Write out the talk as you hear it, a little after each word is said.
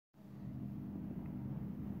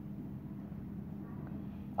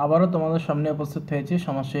আবারও তোমাদের সামনে উপস্থিত হয়েছি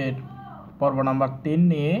সমাসের পর্ব নাম্বার 3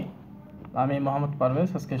 নিয়ে। আমি মোহাম্মদ পারভেজ।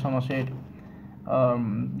 আজকে সমাসের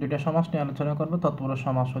দুইটা সমাস নিয়ে আলোচনা করব, তৎপুরুষ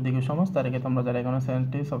সমাস ও দ্বিগু সমাস। তার আগে তোমরা যারা এখনো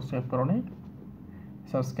চ্যানেলটি সাবস্ক্রাইব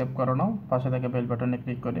করো নাও, পাশে থাকা বেল বাটনে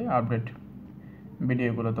ক্লিক করে আপডেট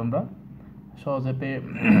ভিডিওগুলো তোমরা সহজে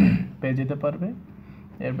পেয়ে যেতে পারবে।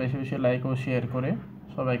 এর বেশি বেশি লাইক ও শেয়ার করে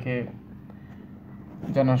সবাইকে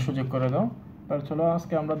জানার সুযোগ করে দাও। তাহলে চলো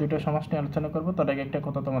আজকে আমরা দুইটা সমাস নিয়ে আলোচনা করবো। তার আগে একটা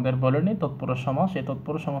কথা তোমাদের বলে নিই, তৎপুরুষ সমাস। এই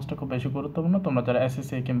তৎপুরুষ সমাসটা খুব বেশি গুরুত্বপূর্ণ। তোমরা যারা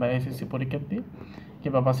এসএসসি কিংবা এসএসসি পরীক্ষার্থী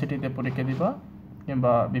কিংবা ভার্সিটিতে পরীক্ষা দিবা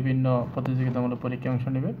কিংবা বিভিন্ন প্রতিযোগিতামূলক পরীক্ষায় অংশ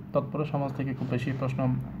নেবে, তৎপুরুষ সমাজ থেকে খুব বেশি প্রশ্ন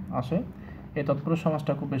আসে। এই তৎপুরুষ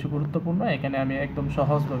সমাসটা খুব বেশি গুরুত্বপূর্ণ। এখানে আমি একদম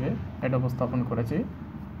সহজভাবে এটা উপস্থাপন করেছি।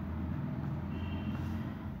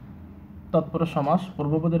 তৎপুরুষ সমাস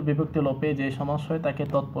পূর্বপদের বিভক্তি লোপে যে সমাস হয় তাকে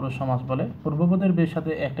তৎপুরুষ সমাস বলে। পূর্বপদের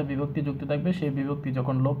সাথে একটা বিভক্তি যুক্ত থাকবে, সেই বিভক্তি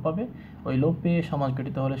যখন লোপ পাবে, ওই লোপ পেয়ে সমাস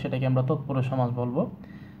গঠিত হলে সেটাকে আমরা তৎপুরুষ সমাস বলবো।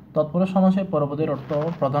 তৎপুরুষ সমাসে পরপদের অর্থ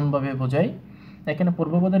প্রধানভাবে বোঝায়। এখানে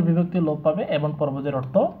পূর্বপদের বিভক্তি লোপ পাবে এবং পরপদের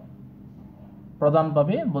অর্থ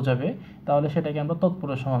প্রধানভাবে বোঝাবে, তাহলে সেটাকে আমরা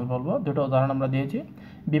তৎপুরুষ সমাস বলবো। দুটো উদাহরণ আমরা দিয়েছি।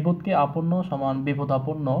 বিপদকে আপন্ন সমান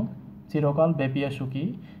বিপদাপন্ন, চিরকাল ব্যাপিয়া সুখী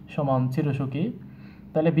সমান চিরসুখী।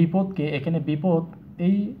 তাহলে বিপদকে, এখানে বিপদ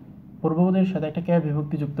এই পূর্বপদের সাথে একটা ক্যা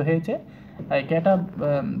বিভক্তি যুক্ত হয়েছে, ক্যাটা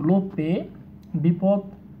লোপ পেয়ে বিপদ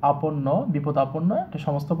আপন্ন একটা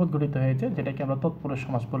সমস্ত পদ গঠিত হয়েছে, যেটাকে আমরা তৎপুরুষ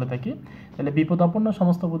সমাস বলে থাকি। তাহলে বিপদ আপন্ন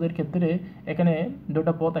সমস্ত পদের ক্ষেত্রে এখানে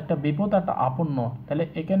দুটো পদ, একটা বিপদ একটা আপন্ন। তাহলে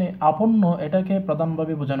এখানে আপন্ন এটাকে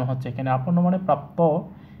প্রধানভাবে বোঝানো হচ্ছে। এখানে আপন্ন মানে প্রাপ্ত,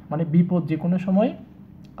 মানে বিপদ যে কোনো সময়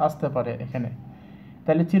আসতে পারে এখানে।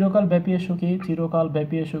 তাহলে চিরকাল ব্যাপী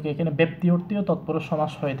সুখী, এখানে ব্যক্তি অর্থেও তৎপুরুষ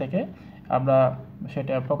সমাস হয়ে থাকে। আমরা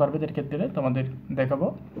সেটা প্রকারভেদের ক্ষেত্রে তোমাদের দেখাবো।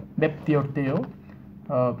 ব্যক্তি অর্থেও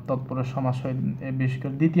তৎপুরুষ সমাস হয়ে, বিশেষ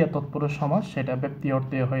করে দ্বিতীয় তৎপুরুষ সমাস সেটা ব্যক্তি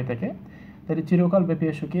অর্থেও হয়ে থাকে। তাহলে চিরকাল ব্যাপী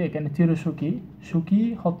সুখী, এখানে চিরসুখী। সুখী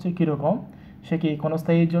হচ্ছে কীরকম, সে কি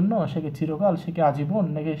ক্ষণস্থায়ীর জন্য, সে কি চিরকাল, সে কি আজীবন,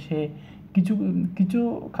 নাকি সে কিছু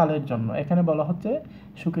কালের জন্য। এখানে বলা হচ্ছে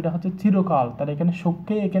সুখীটা হচ্ছে চিরকাল। তাহলে এখানে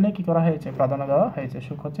সুখকে এখানে কি করা হয়েছে, প্রাধান্য দেওয়া হয়েছে।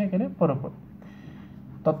 সুখ হচ্ছে এখানে পরপর।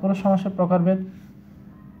 তৎপুরুষ সমাসের প্রকারভেদ।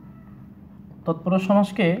 তৎপুরুষ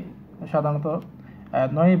সমাসকে সাধারণত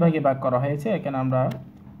 9 ভাগে ভাগ করা হয়েছে। এখানে আমরা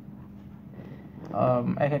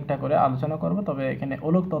এক একটা করে আলোচনা করব। তবে এখানে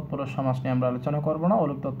অলোক তৎপুরুষ সমাস নিয়ে আমরা আলোচনা করব না।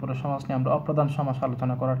 অলোক তৎপুরুষ সমাস নিয়ে আমরা অপ্রধান সমাস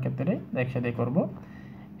আলোচনা করার ক্ষেত্রে একসাথে করব।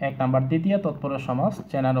 1 নাম্বার দ্বিতীয় তৎপুরুষ সমাস।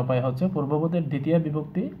 চেনার উপায় হচ্ছে পূর্বপদের দ্বিতীয়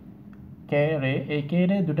বিভক্তি কে রে, এই কে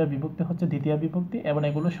রে দুটা বিভক্তি হচ্ছে দ্বিতীয় বিভক্তি এবং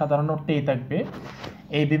এগুলো সাধারণ অর্থেই থাকবে।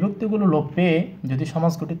 এই বিভক্তিগুলো লোপ পেয়ে যদি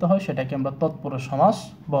সমাস গঠিত হয় সেটাকে আমরা তৎপুরুষ সমাস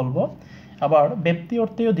বলবো। আবার ব্যক্তি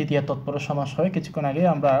অর্থেও দ্বিতীয় তৎপুরুষ সমাস হয়। কিছুক্ষণ আগে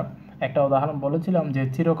আমরা একটা উদাহরণ বলেছিলাম যে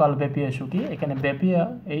চিরকাল ব্যাপিয়া সুখী, এখানে ব্যাপিয়া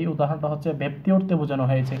এই উদাহরণটা হচ্ছে ব্যক্তি অর্থে বোঝানো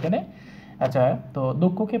হয়েছে এখানে। আচ্ছা, তো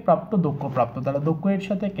দুঃখকে প্রাপ্ত, দুঃখ প্রাপ্ত, তাহলে দুঃখ এর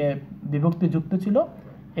সাথে কে বিভক্তি যুক্ত ছিল,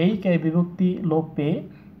 এই কে বিভক্তি লোপ পেয়ে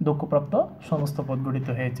দুঃখপ্রাপ্ত সমস্ত পদ গঠিত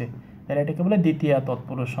হয়েছে। তাহলে এটাকে বলে দ্বিতীয়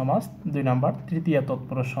তৎপুরুষ সমাস। 2 নাম্বার তৃতীয়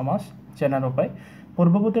তৎপুরুষ সমাস। চেনার উপায়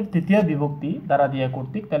পূর্বপদের তৃতীয় বিভক্তি দ্বারা দিয়া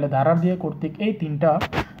কর্তৃক, তাহলে ধারা দিয়া কর্তৃক এই তিনটা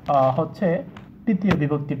হচ্ছে তৃতীয়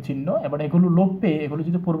বিভক্তির চিহ্ন। এবার এগুলো লোপ পেয়ে, এগুলো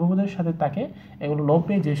যদি পূর্বপদের সাথে থাকে, এগুলো লোপ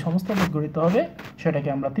পেয়ে যে সমস্ত পদ গঠিত হবে সেটাকে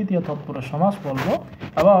আমরা তৃতীয় তৎপুরুষ সমাস বলবো।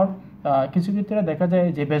 আবার কিছু ক্ষেত্রে দেখা যায়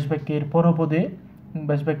যে বেশবাক্যের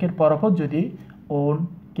পরপদ যদি ওন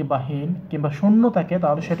কিংবা হীন কিংবা শূন্য থাকে,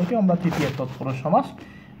 তাহলে সেটাকে আমরা তৃতীয় তৎপুরুষ সমাস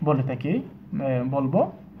বলে থাকি। বলবো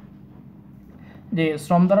যে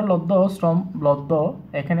শ্রম দ্বারা লব্ধ,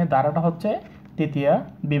 এখানে দ্বারাটা হচ্ছে তৃতীয়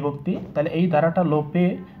বিভক্তি। তাহলে এই দ্বারাটা লোপে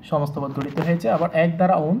সমস্ত পদ গঠিত হয়েছে। আবার এক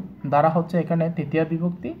দ্বারা ওন, দ্বারা হচ্ছে এখানে তৃতীয়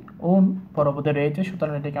বিভক্তি, ওন পরপদে রয়েছে,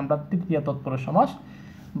 সুতরাং এটাকে আমরা তৃতীয় তৎপুরুষ সমাস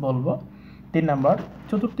বলবো। 3 নাম্বার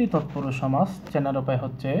চতুর্থী তৎপুরুষ সমাস। চেনার উপায়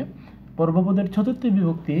হচ্ছে পূর্বপদের চতুর্থী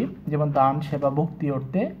বিভক্তি, যেমন দান সেবা ভক্তি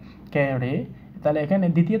অর্থে কে রে। তাহলে এখানে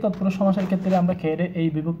দ্বিতীয় তৎপুরুষ সমাসের ক্ষেত্রে আমরা কে রে এই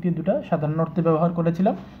বিভক্তি দুটা সাধারণ অর্থে ব্যবহার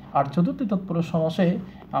করেছিলাম। আর চতুর্থী তৎপুরুষ সমাসে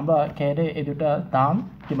আমরা কে রে এই দুটা দান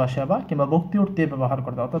কিংবা সেবা কিংবা ভক্তি অর্থে ব্যবহার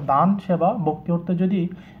করতে। অর্থাৎ দান সেবা ভক্তি অর্থে যদি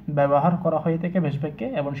ব্যবহার করা হয়ে থাকে বেশবাক্যে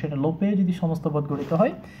এবং সেটা লোপে যদি সমস্ত পদ গঠিত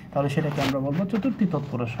হয়, তাহলে সেটাকে আমরা বলবো চতুর্থী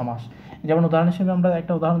তৎপুরুষ সমাস। যেমন উদাহরণ হিসেবে আমরা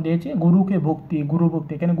একটা উদাহরণ দিয়েছি, গুরুকে ভক্তি, গুরু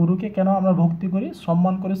ভক্তি। এখানে গুরুকে কেন আমরা ভক্তি করি,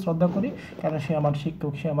 সম্মান করি, শ্রদ্ধা করি, কারণ সে আমার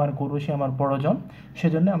শিক্ষক, সে আমার গুরু, সে আমার বড়জন,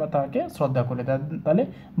 সেজন্য আমরা তাকে শ্রদ্ধা করি। তাহলে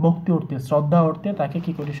ভক্তি অর্থে, শ্রদ্ধা অর্থে তাকে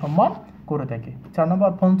কি করি, সম্মান করে থাকি। 4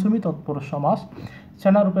 নম্বর পঞ্চমী তৎপুরুষ সমাস।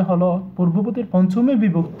 চেনার রূপে হলো পূর্বপদের পঞ্চমী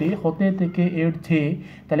বিভক্তি হতে থেকে এর যে,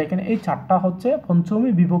 তাহলে এখানে এই 4টা হচ্ছে পঞ্চমী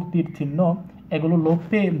বিভক্তির চিহ্ন। এগুলো লোপ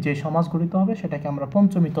পেয়ে যে সমাস গঠিত হবে সেটাকে আমরা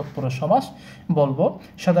পঞ্চমী তৎপুরুষ সমাস বলবো।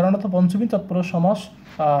 সাধারণত পঞ্চমী তৎপুরুষ সমাস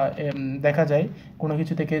দেখা যায় কোনো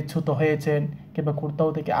কিছু থেকে চ্যুত হয়েছেন কিংবা কোথাও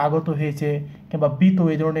থেকে আগত হয়েছে কিংবা বিত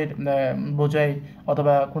এই ধরনের বোঝায়,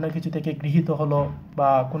 অথবা কোনো কিছু থেকে গৃহীত হলো বা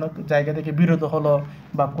কোনো জায়গা থেকে বিরত হলো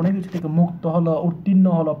বা কোনো কিছু থেকে মুক্ত হলো, উত্তীর্ণ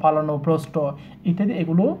হলো, পালানো, ভ্রষ্ট ইত্যাদি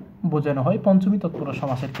এগুলো বোঝানো হয় পঞ্চমী তৎপুরুষ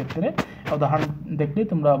সমাসের ক্ষেত্রে। উদাহরণ দেখলেই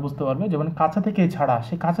তোমরা বুঝতে পারবে, যেমন কাছা থেকেই ছাড়া,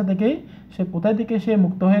 সে কাছা থেকেই, সে কোথায় থেকে সে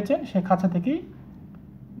মুক্ত হয়েছে, সে কাছা থেকেই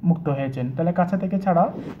মুক্ত হয়েছেন, তাহলে কাছা থেকে ছাড়া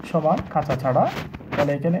সমান কাছা ছাড়া।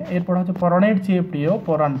 তাহলে এখানে এরপর হচ্ছে পরাণের চেয়ে প্রিয়,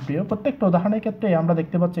 পরাণ প্রিয়। প্রত্যেকটা উদাহরণের ক্ষেত্রে আমরা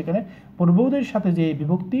দেখতে পাচ্ছি এখানে পূর্ববোধের সাথে যে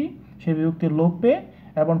বিভক্তি, সেই বিভক্তির লোপ পেয়ে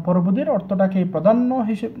এবং পরবর্তীর অর্থটাকে প্রাধান্য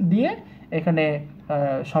হিসেবে দিয়ে এখানে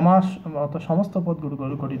সমাস অর্থাৎ সমস্ত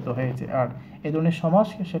পদগুলো গঠিত হয়েছে। আর এই ধরনের সমাস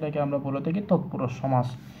সেটাকে আমরা বলে থাকি তৎপুরুষ সমাস।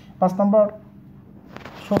 5 নম্বর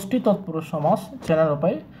ষষ্ঠী তৎপুরুষ সমাস চেনার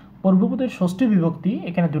উপায়। পূর্বপদের ষষ্ঠী বিভক্তি,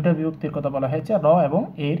 এখানে দুটা বিভক্তির কথা বলা হয়েছে, র এবং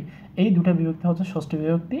এর, এই দুটা বিভক্তি হচ্ছে ষষ্ঠী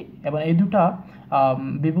বিভক্তি এবং এই দুটা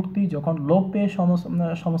বিভক্তি যখন লোপ পেয়ে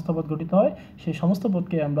সমস্ত পদ গঠিত হয়, সেই সমস্ত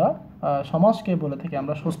পদকে আমরা সমাসকে বলে থাকি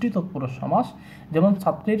আমরা ষষ্ঠী তৎপুরুষ সমাস। যেমন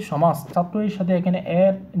ছাত্রীর সমাস, ছাত্রীর সাথে এখানে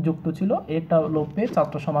এর যুক্ত ছিল, এরটা লোপ পেয়ে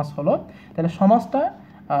ছাত্র সমাস হলো, তাহলে সমাসটা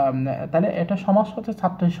তাহলে এটা সমাস হচ্ছে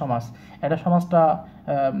ছাত্রীর সমাস। এটা সমাজটা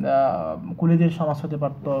কুলিদের সমাজ হতে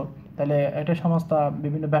পারত, তাহলে এটা সমাজটা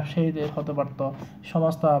বিভিন্ন ব্যবসায়ীদের হতে পারত,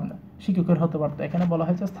 সমাজটা শিক্ষকের হতে পারত। এখানে বলা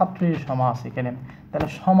হয়েছে ছাত্রীর সমাস এখানে, তাহলে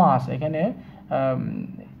সমাস এখানে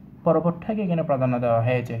পরবর্তীকে এখানে প্রাধান্য দেওয়া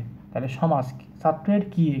হয়েছে। তাহলে সমাস ছাত্রের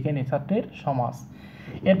কি, এখানে ছাত্রের সমাস।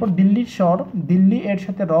 এরপর দিল্লির স্বর, দিল্লি এর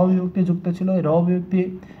সাথে র বিভক্তি যুক্ত ছিল, এই র বিভক্তি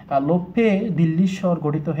লোপ পেয়ে দিল্লির স্বর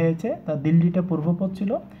গঠিত হয়েছে, তা দিল্লিটা পূর্বপদ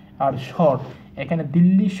ছিল। আর স্বর এখানে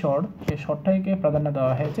দিল্লির স্বর, সেই স্বরটাকে প্রাধান্য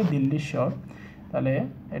দেওয়া হয়েছে দিল্লির স্বর। তাহলে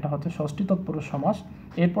এটা হচ্ছে ষষ্ঠী তৎপুরুষ সমাস।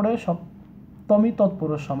 এরপরে সপ্তমী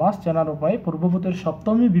তৎপুরুষ সমাস চেনার উপায়। পূর্বপদের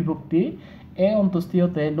সপ্তমী বিভক্তি এ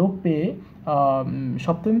অন্তস্থীয়তে লোপ পেয়ে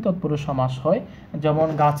সপ্তমী তৎপুরুষ সমাস হয়। যেমন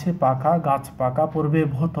গাছে পাকা, গাছ পাকা, পূর্বে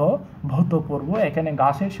ভূত, ভূত পূর্ব। এখানে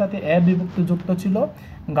গাছের সাথে এ বিভক্তি যুক্ত ছিল,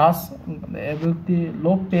 গাছ এ বিভক্তি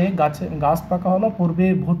লোপ পেয়ে গাছে গাছ পাকা হলো, পূর্বে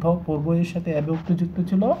ভূত, পূর্ব এর সাথে এ বিভক্তি যুক্ত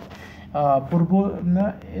ছিল, পূর্ব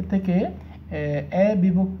থেকে এ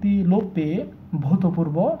বিভক্তি লোপ পেয়ে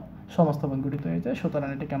ভূতপূর্ব সমস্ত পদ গঠিত হয়েছে। সুতরাং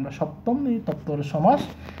এটাকে আমরা সপ্তমী তৎপুরুষ সমাস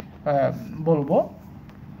বলবো।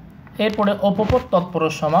 এরপরে অপপদ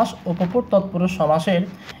তৎপুরুষ সমাস। অপপদ তৎপুরুষ সমাসের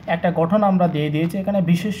একটা গঠন আমরা দিয়ে দিয়েছি এখানে,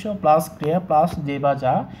 বিশেষ্য প্লাস ক্রিয়া প্লাস যে বা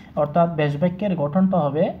যা, অর্থাৎ বেশ বাক্যের গঠনটা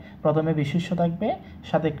হবে প্রথমে বিশেষ্য থাকবে,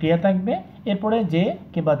 সাথে ক্রিয়া থাকবে, এরপরে যে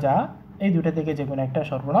কিংবা যা এই দুটো থেকে যে কোনো একটা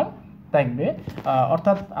সর্বনাম থাকবে।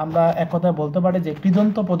 অর্থাৎ আমরা এক কথায় বলতে পারি যে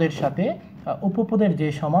কৃদন্ত পদের সাথে উপপদের যে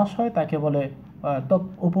সমাস হয় তাকে বলে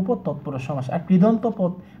উপপদ তৎপুরুষ সমাস। আর কৃদন্ত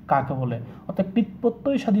পদ কাকে বলে, অর্থাৎ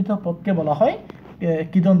কৃৎপ্রত্যয় সাধিত পদকে বলা হয়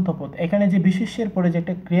কৃদন্ত পদ। এখানে যে বিশেষ্যের পরে যে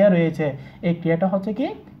একটা ক্রিয়া রয়েছে, এই ক্রিয়াটা হচ্ছে কি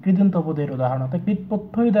কৃদন্ত পদের উদাহরণ, অর্থাৎ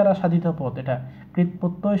কৃৎপ্রত্যয় দ্বারা সাধিত পদ। এটা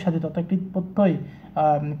কৃৎপ্রত্যয় সাধিত, অর্থাৎ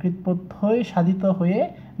কৃৎপ্রত্যয় সাধিত হয়ে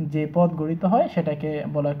যে পদ গঠিত হয় সেটাকে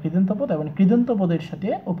বলা হয় কৃদন্ত পদ, এবং কৃদন্ত পদের সাথে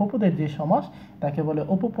উপপদের যে সমাস তাকে বলে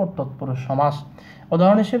উপপদ তৎপুরুষ সমাস।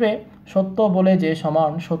 উদাহরণ হিসেবে সত্য বলে যে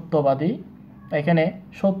সমান সত্যবাদী, এখানে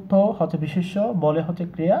সত্য হচ্ছে বিশেষ্য, বলে হচ্ছে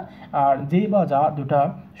ক্রিয়া, আর যে বা যা দুটা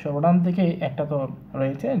সর্বনাম থেকে একটা তো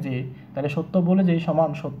রয়েছে যে, তাহলে সত্য বলে যে সমান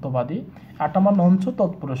সত্যবাদী। 8 নম্বর নঞ্চ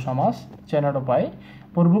তৎপুরুষ সমাস চেনার উপায়।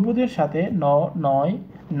 পূর্বপদের সাথে ন, নয়,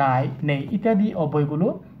 নাই, নেই ইত্যাদি অব্যয়গুলো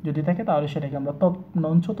যদি থাকে তাহলে সেটাকে আমরা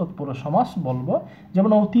নঞ্চ তৎপুরুষ সমাস বলবো।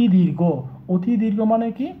 যেমন অতি দীর্ঘ, অতি দীর্ঘ মানে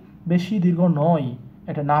কি বেশি দীর্ঘ নয়,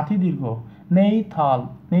 এটা নাতি দীর্ঘ। নেই তাল,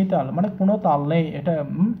 নেই তাল মানে কোনো তাল নেই, এটা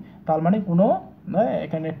তাল মানে কোনো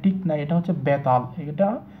এখানে ঠিক নাই, এটা হচ্ছে বেতাল। এটা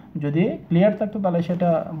যদি ক্লিয়ার থাকতো তাহলে সেটা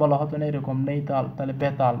বলা হতো না এরকম নেই তাল, তাহলে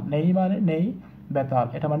বেতাল। নেই মানে নেই, বেতাল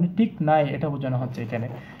এটা মানে ঠিক নাই, এটা বোঝানো হচ্ছে এখানে।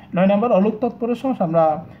 9 নম্বর অলুক তৎপুরুষ সমাস। আমরা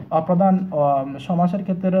অপ্রধান সমাসের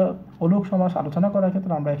ক্ষেত্রে অলুক সমাস আলোচনা করার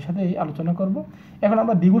ক্ষেত্রে আমরা একসাথেই আলোচনা করব। এখন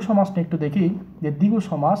আমরা দ্বিগু সমাসটা একটু দেখি, যে দ্বিগু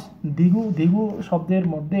সমাস, দ্বিগু শব্দের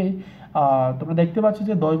মধ্যে তোমরা দেখতে পাচ্ছ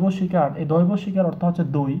যে দৈব শিকার, এই দৈব শিকার অর্থ হচ্ছে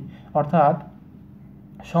দুই, অর্থাৎ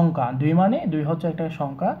সংখ্যা, দুই মানে দুই হচ্ছে একটা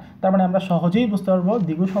সংখ্যা। তার মানে আমরা সহজেই বুঝতে পারবো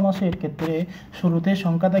দ্বিগু সমাসের ক্ষেত্রে শুরুতে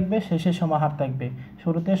সংখ্যা থাকবে, শেষে সমাহার থাকবে।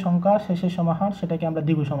 শুরুতে সংখ্যা, শেষে সমাহার, সেটাকে আমরা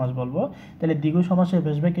দ্বিগু সমাস বলবো। তাহলে দ্বিগু সমাসের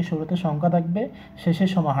বেশ বাক্যে শুরুতে সংখ্যা থাকবে, শেষে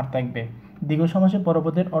সমাহার থাকবে। দ্বিগু সমাসে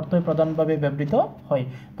পরপদের অর্থ প্রধানভাবে ব্যবহৃত হয়।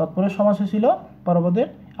 তৎপুরুষ সমাসে ছিল পরপদের,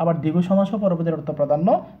 আবার দ্বিগু সমাসও পরপদের অর্থ প্রাধান্য,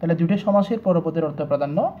 তাহলে দুটি সমাসের পরপদের অর্থ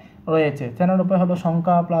প্রাধান্য রয়েছে। চেনার উপায় হলো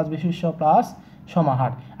সংখ্যা প্লাস বিশেষ্য প্লাস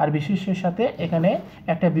সমাহার। আর বিশেষ্যের সাথে এখানে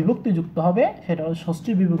একটা বিভক্তি যুক্ত হবে, সেটা হলো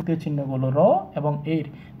ষষ্ঠী বিভক্তির চিহ্নগুলো র এবং এর।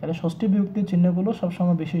 তাহলে ষষ্ঠী বিভক্তির চিহ্নগুলো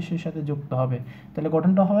সবসময় বিশেষ্যের সাথে যুক্ত হবে। তাহলে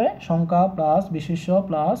গঠনটা হবে সংখ্যা প্লাস বিশেষ্য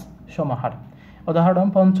প্লাস সমাহার। উদাহরণ,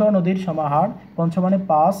 পঞ্চ নদীর সমাহার। পঞ্চ মানে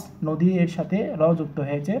 5, নদী এর সাথে র যুক্ত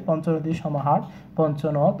হয়েছে, পঞ্চ নদীর সমাহার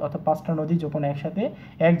পঞ্চনদ, অর্থাৎ 5টা নদী যখন একসাথে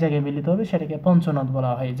এক জায়গায় মিলিত হবে সেটাকে পঞ্চনদ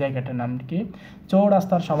বলা হয়। জায়গাটার নাম কি?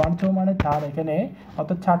 চৌরাস্তার সমান। চৌ মানে 4 এখানে,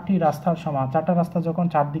 অর্থাৎ 4টি রাস্তার সমান। 4টা রাস্তা যখন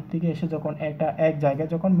 4 দিক থেকে এসে যখন এক জায়গায়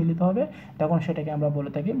যখন মিলিত হবে তখন সেটাকে আমরা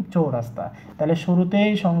বলে থাকি চৌরাস্তা। তাহলে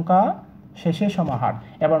শুরুতেই সংখ্যা, শেষে সমাহার,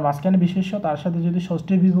 এবার মাঝখানে বিশেষ্য, তার সাথে যদি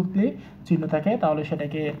ষষ্ঠী বিভক্তি চিহ্ন থাকে তাহলে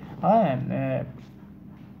সেটাকে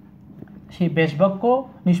সেই বেশবাক্য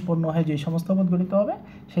নিষ্পন্ন হয়ে যে সমস্ত পদ গঠিত হবে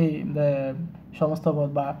সেই সমস্ত পদ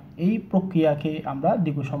বা এই প্রক্রিয়াকে আমরা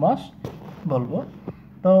দ্বিগু সমাস বলবো।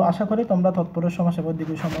 তো আশা করি তোমরা তৎপুরুষ সমাস এবং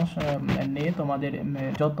দ্বিগু সমাস নিয়ে তোমাদের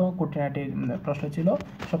যত খুঁটিনাটি প্রশ্ন ছিল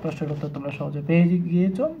সব প্রশ্নের উত্তর তোমরা সহজে পেয়ে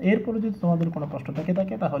গিয়েছো। এরপরে যদি তোমাদের কোনো প্রশ্ন থাকে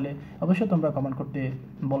তাহলে অবশ্যই তোমরা কমেন্ট করতে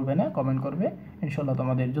বলবে না, কমেন্ট করবে। ইনশাল্লাহ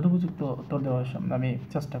তোমাদের যথোপযুক্ত উত্তর দেওয়ার আমি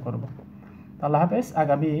চেষ্টা করব। আল্লাহ হাফেজ।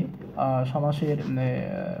 আগামী সমাসের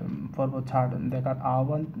পর্ব ছাড় দেখার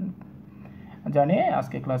আহ্বান জানিয়ে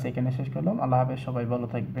আজকে ক্লাস এখানে শেষ করলাম। আল্লাহ হাফেজ, সবাই ভালো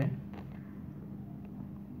থাকবে।